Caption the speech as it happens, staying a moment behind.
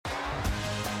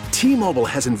T-Mobile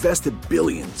has invested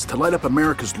billions to light up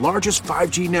America's largest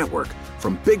 5G network,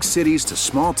 from big cities to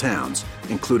small towns,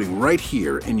 including right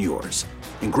here in yours.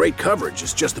 And great coverage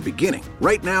is just the beginning.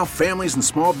 Right now, families and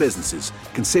small businesses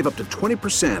can save up to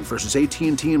 20% versus AT&T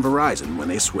and Verizon when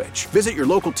they switch. Visit your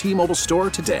local T-Mobile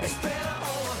store today.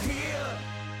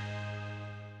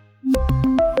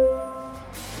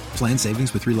 Plan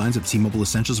savings with 3 lines of T-Mobile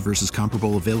Essentials versus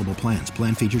comparable available plans.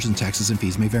 Plan features and taxes and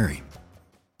fees may vary.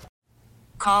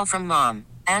 Call from mom.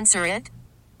 Answer it.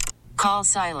 Call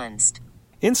silenced.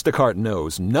 Instacart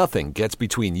knows nothing gets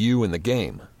between you and the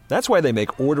game. That's why they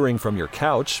make ordering from your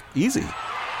couch easy.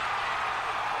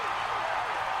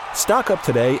 Stock up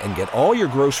today and get all your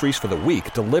groceries for the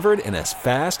week delivered in as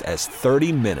fast as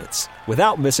 30 minutes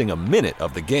without missing a minute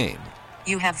of the game.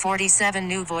 You have 47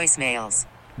 new voicemails.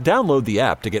 Download the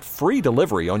app to get free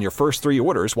delivery on your first 3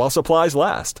 orders while supplies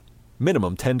last.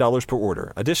 Minimum $10 per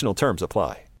order. Additional terms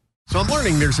apply. So I'm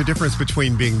learning there's a difference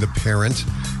between being the parent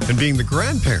and being the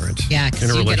grandparent. Yeah,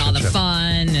 because you get all the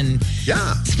fun and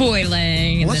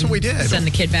spoiling. And well, that's what we did. Send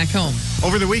the kid back home.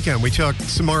 Over the weekend, we took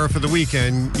Samara for the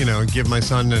weekend, give my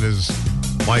son and his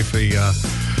wife a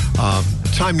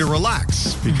time to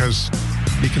relax because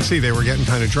you can see they were getting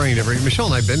kind of drained. Michelle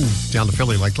and I have been down to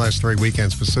Philly like last 3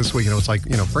 weekends, but this weekend it was like,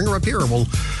 bring her up here and we'll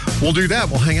do that.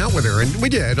 We'll hang out with her. And we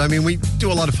did. I mean, we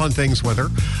do a lot of fun things with her.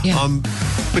 Yeah.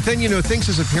 But then, things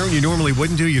as a parent you normally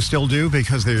wouldn't do, you still do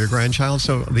because they're your grandchild.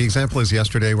 So the example is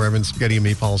yesterday we're having spaghetti and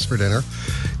meatballs for dinner.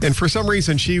 And for some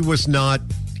reason, she was not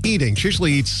eating. She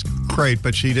usually eats great,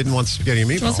 but she didn't want spaghetti and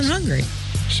meatballs. She wasn't hungry.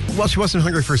 She wasn't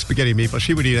hungry for spaghetti and meatballs.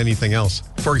 She would eat anything else.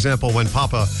 For example, when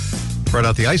Papa brought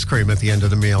out the ice cream at the end of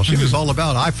the meal, she was all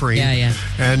about I-Fream. Yeah.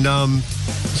 And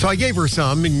so I gave her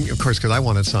some, and of course, because I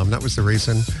wanted some. That was the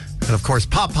reason. And of course,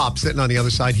 Pop sitting on the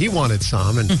other side, he wanted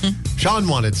some, and Sean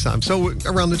wanted some. So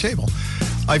around the table,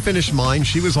 I finished mine.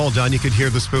 She was all done. You could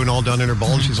hear the spoon all done in her bowl.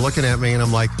 And she's looking at me, and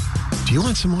I'm like, do you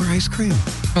want some more ice cream?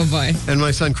 Oh, boy. And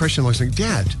my son Christian was like,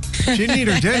 Dad, she didn't eat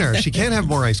her dinner. She can't have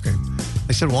more ice cream.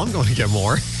 I said, well, I'm going to get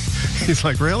more. He's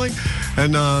like, really?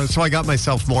 And so I got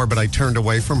myself more, but I turned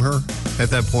away from her at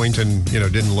that point and,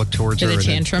 didn't look towards her. Did the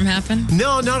tantrum happen?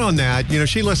 No, not on that.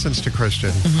 She listens to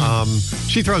Christian.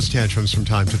 She throws tantrums from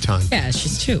time to time. Yeah,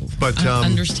 she's 2. But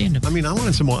understandable. I mean, I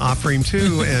wanted some more I-Fream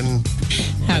too, and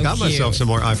I got myself some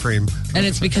more I-Fream. And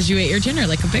it's because you ate your dinner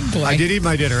like a big boy. I did eat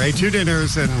my dinner. I ate 2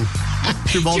 dinners and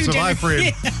 2 bowls of I-Fream.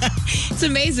 Yeah. It's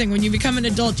amazing. When you become an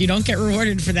adult, you don't get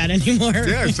rewarded for that anymore.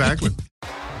 Yeah, exactly.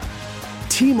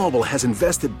 T-Mobile has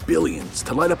invested billions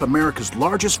to light up America's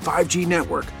largest 5G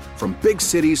network, from big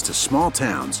cities to small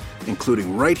towns,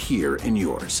 including right here in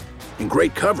yours. And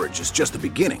great coverage is just the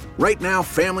beginning. Right now,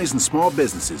 families and small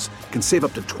businesses can save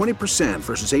up to 20%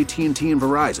 versus AT&T and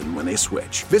Verizon when they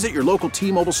switch. Visit your local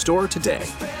T-Mobile store today.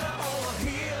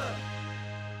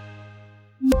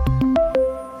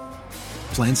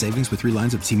 Plan savings with 3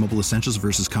 lines of T-Mobile Essentials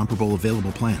versus comparable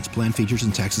available plans. Plan features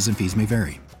and taxes and fees may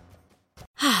vary.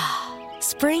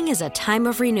 Spring is a time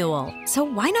of renewal, so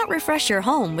why not refresh your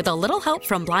home with a little help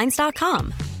from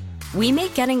Blinds.com? We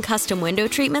make getting custom window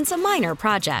treatments a minor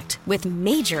project with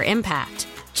major impact.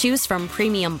 Choose from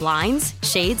premium blinds,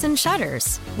 shades, and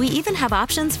shutters. We even have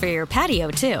options for your patio,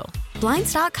 too.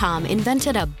 Blinds.com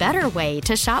invented a better way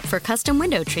to shop for custom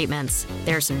window treatments.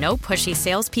 There's no pushy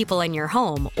salespeople in your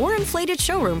home or inflated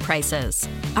showroom prices.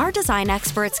 Our design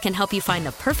experts can help you find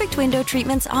the perfect window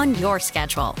treatments on your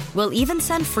schedule. We'll even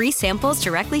send free samples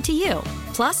directly to you.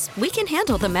 Plus, we can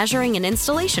handle the measuring and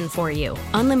installation for you.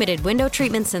 Unlimited window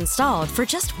treatments installed for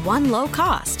just one low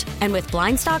cost. And with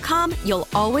Blinds.com, you'll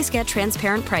always get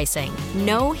transparent pricing.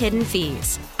 No hidden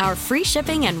fees. Our free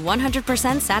shipping and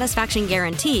 100% satisfaction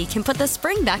guarantee can put the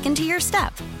spring back into your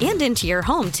step and into your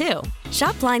home, too.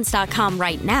 Shop Blinds.com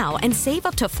right now and save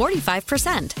up to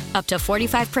 45%. Up to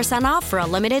 45% off for a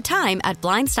limited time at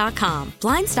Blinds.com.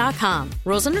 Blinds.com.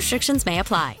 Rules and restrictions may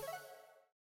apply.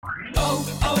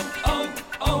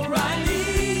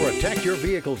 O'Reilly. Protect your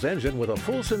vehicle's engine with a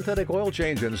full synthetic oil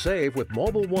change and save with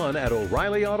Mobile One at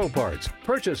O'Reilly Auto Parts.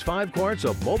 Purchase 5 quarts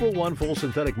of Mobile One full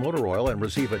synthetic motor oil and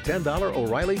receive a $10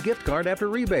 O'Reilly gift card after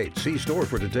rebate. See store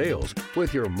for details.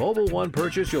 With your Mobile One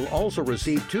purchase, you'll also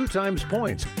receive 2 times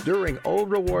points during O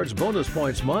Rewards Bonus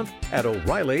Points Month at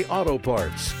O'Reilly Auto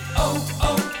Parts.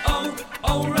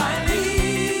 O'Reilly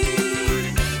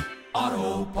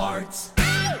Auto Parts.